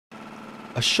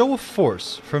A show of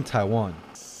force from Taiwan.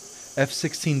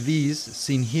 F-16Vs,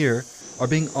 seen here, are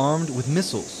being armed with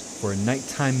missiles for a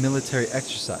nighttime military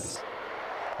exercise.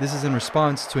 This is in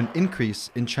response to an increase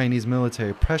in Chinese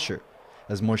military pressure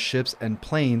as more ships and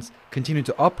planes continue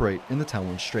to operate in the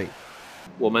Taiwan Strait.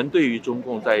 我们对于中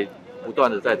共在不断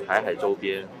的在台海周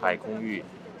边海空域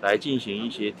来进行一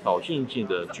些挑衅性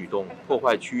的举动，破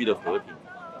坏区域的和平，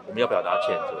我们要表达谴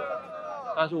责。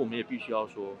但是我们也必须要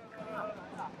说，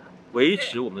维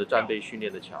持我们的战备训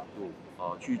练的强度，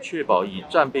去确保以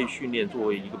战备训练作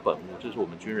为一个本务，这是我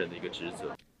们军人的一个职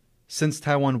责。 Since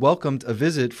Taiwan welcomed a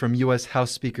visit from U.S.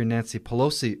 House Speaker Nancy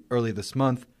Pelosi early this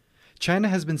month, China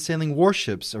has been sailing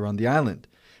warships around the island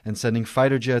and sending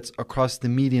fighter jets across the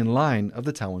median line of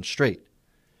the Taiwan Strait.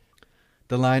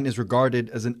 The line is regarded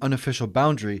as an unofficial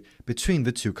boundary between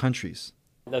the two countries.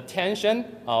 The tension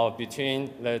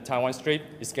between the Taiwan Strait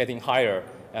is getting higher,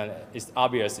 and it's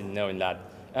obvious in knowing that.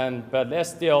 But that's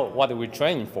still what we're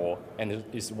training for, and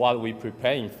it's what we're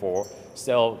preparing for.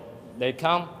 So they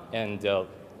come and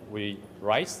we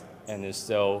rise, and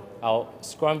so our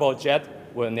scramble jet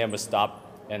will never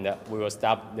stop, and we will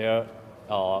stop their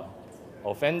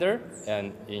offender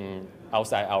and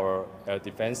outside our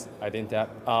defense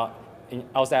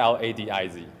outside our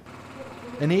ADIZ.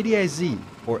 An ADIZ,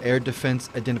 or Air Defense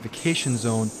Identification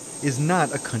Zone, is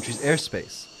not a country's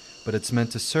airspace, but it's meant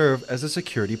to serve as a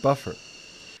security buffer.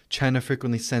 China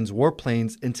frequently sends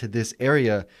warplanes into this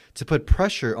area to put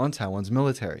pressure on Taiwan's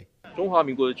military. 中华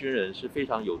民国的军人是非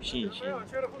常有信心、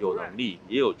有能力，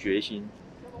也有决心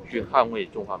去捍卫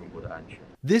中华民国的安全。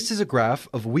 This is a graph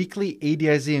of weekly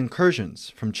ADIZ incursions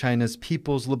from China's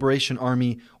People's Liberation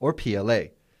Army, or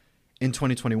PLA. In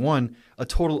 2021, a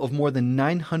total of more than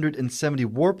 970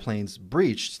 warplanes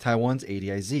breached Taiwan's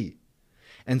ADIZ.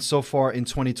 And so far in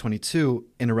 2022,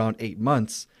 in around 8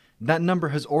 months, that number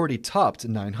has already topped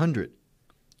 900.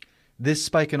 This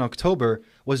spike in October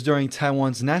was during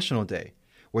Taiwan's National Day,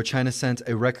 where China sent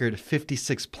a record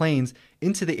 56 planes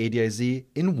into the ADIZ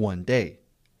in one day.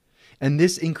 And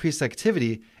this increased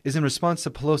activity is in response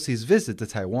to Pelosi's visit to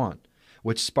Taiwan,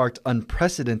 which sparked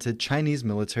unprecedented Chinese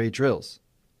military drills.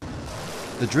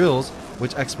 The drills,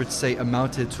 which experts say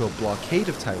amounted to a blockade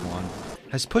of Taiwan,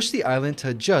 has pushed the island to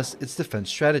adjust its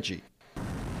defense strategy.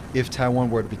 If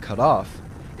Taiwan were to be cut off,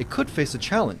 it could face a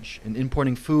challenge in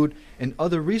importing food and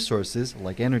other resources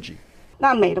like energy.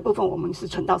 那镁的部分我们是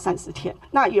存到30天，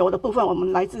那油的部分我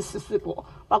们来自14国，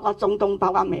包括中东、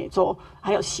包括美洲，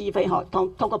还有西非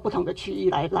通过不同的区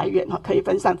域来源可以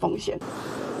分散风险。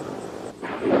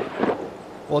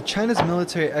 While China's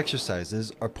military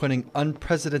exercises are putting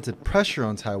unprecedented pressure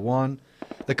on Taiwan,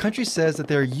 the country says that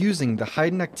they are using the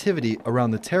heightened activity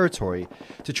around the territory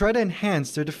to try to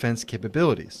enhance their defense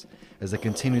capabilities as they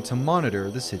continue to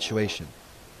monitor the situation.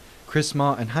 Chris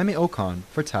Ma and Jaime Ocon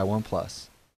for Taiwan Plus.